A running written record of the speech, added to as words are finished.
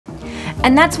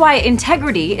And that's why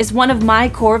integrity is one of my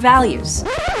core values.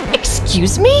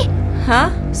 Excuse me?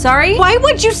 Huh? Sorry? Why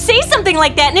would you say something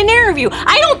like that in an interview?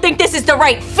 I don't think this is the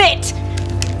right fit!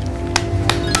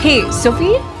 Hey,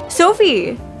 Sophie?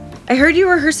 Sophie! I heard you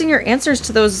were rehearsing your answers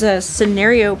to those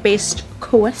scenario-based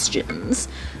questions.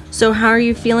 So how are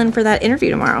you feeling for that interview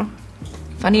tomorrow?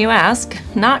 Funny you ask.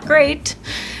 Not great.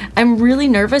 I'm really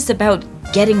nervous about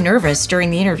getting nervous during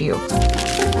the interview.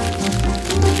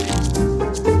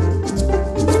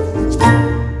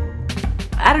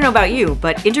 I don't know about you,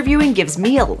 but interviewing gives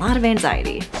me a lot of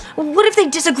anxiety. What if they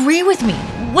disagree with me?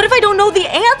 What if I don't know the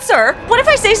answer? What if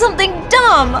I say something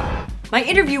dumb? My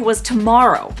interview was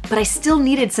tomorrow, but I still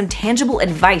needed some tangible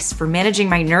advice for managing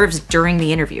my nerves during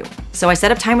the interview. So I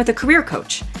set up time with a career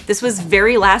coach. This was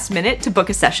very last minute to book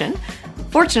a session.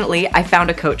 Fortunately, I found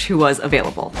a coach who was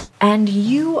available. And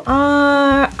you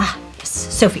are... yes,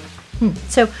 Sophie.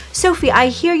 So, Sophie, I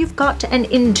hear you've got an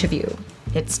interview.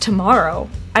 It's tomorrow.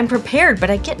 I'm prepared, but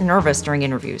I get nervous during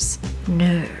interviews.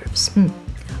 Nerves.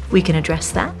 We can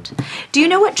address that. Do you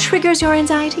know what triggers your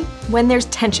anxiety? When there's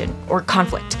tension or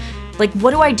conflict. Like,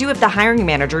 what do I do if the hiring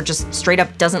manager just straight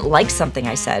up doesn't like something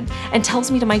I said and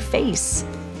tells me to my face?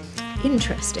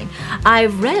 Interesting.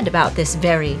 I've read about this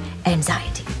very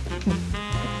anxiety.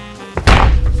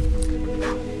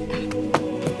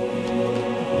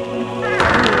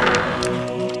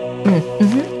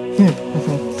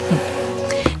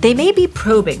 They may be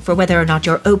probing for whether or not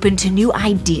you're open to new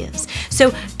ideas.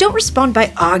 So don't respond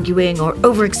by arguing or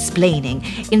over-explaining.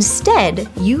 Instead,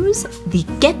 use the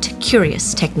get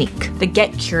curious technique. The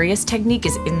get curious technique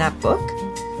is in that book?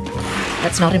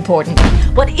 That's not important.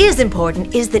 What is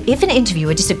important is that if an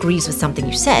interviewer disagrees with something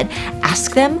you said,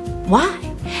 ask them why.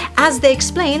 As they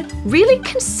explain, really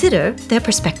consider their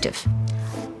perspective.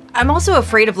 I'm also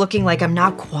afraid of looking like I'm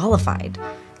not qualified.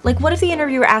 Like, what if the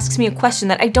interviewer asks me a question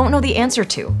that I don't know the answer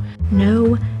to?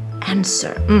 No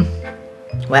answer.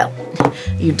 Well,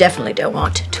 you definitely don't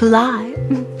want to lie.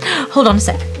 Hold on a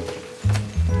sec.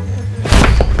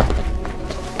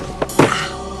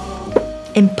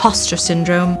 Imposter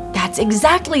syndrome. That's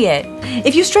exactly it.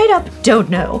 If you straight up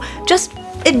don't know, just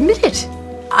admit it.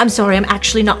 I'm sorry, I'm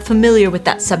actually not familiar with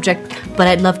that subject, but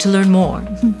I'd love to learn more.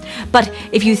 But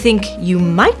if you think you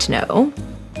might know...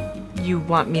 You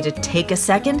want me to take a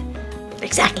second?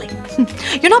 Exactly.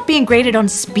 You're not being graded on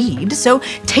speed, so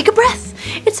take a breath.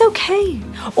 It's okay.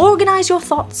 Organize your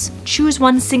thoughts. Choose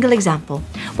one single example.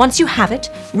 Once you have it,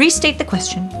 restate the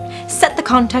question, set the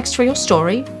context for your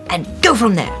story, and go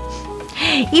from there.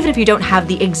 Even if you don't have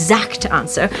the exact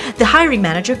answer, the hiring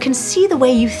manager can see the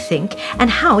way you think and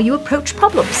how you approach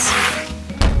problems.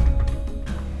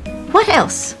 What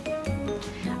else?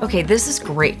 Okay, this is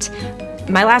great.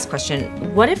 My last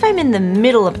question, what if I'm in the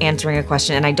middle of answering a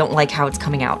question and I don't like how it's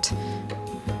coming out?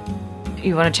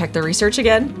 You want to check the research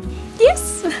again?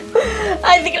 Yes.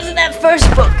 I think it was in that first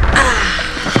book.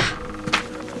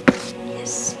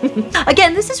 Yes.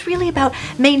 Again, this is really about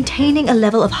maintaining a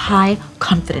level of high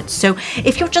confidence. So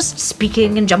if you're just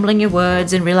speaking and jumbling your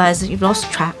words and realize that you've lost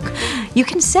track, you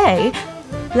can say,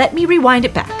 let me rewind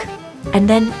it back. And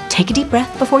then take a deep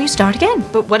breath before you start again.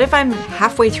 But what if I'm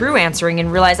halfway through answering and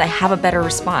realize I have a better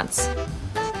response?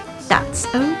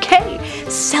 That's okay.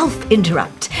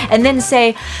 Self-interrupt. And then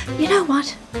say, you know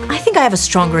what? I think I have a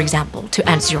stronger example to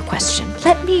answer your question.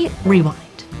 Let me rewind.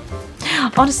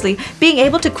 Honestly, being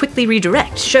able to quickly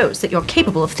redirect shows that you're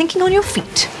capable of thinking on your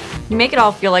feet. You make it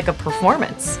all feel like a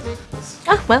performance.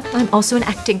 Ah, well, I'm also an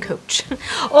acting coach.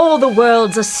 All the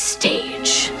world's a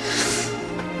stage.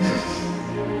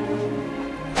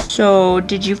 So,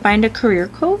 did you find a career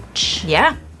coach?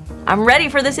 Yeah, I'm ready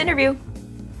for this interview.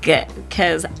 Good,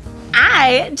 because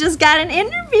I just got an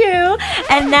interview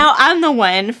and now I'm the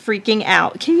one freaking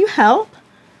out. Can you help?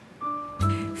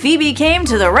 Phoebe came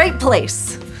to the right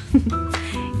place.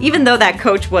 Even though that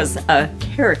coach was a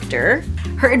character,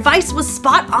 her advice was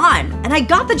spot on and I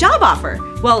got the job offer.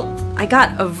 Well, I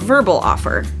got a verbal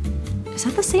offer. Is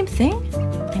that the same thing?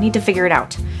 I need to figure it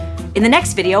out. In the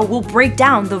next video, we'll break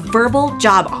down the verbal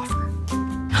job offer.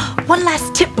 One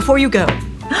last tip before you go.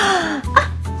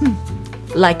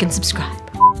 Like and subscribe.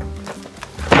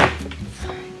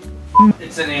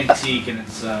 It's an antique and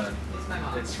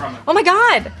it's from Oh my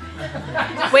God!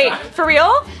 Wait, for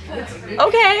real?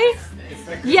 Okay.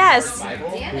 Yes.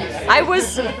 I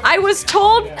was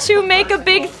told to make a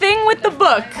big thing with the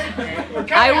book.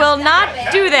 I will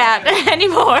not do that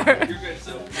anymore.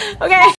 Okay.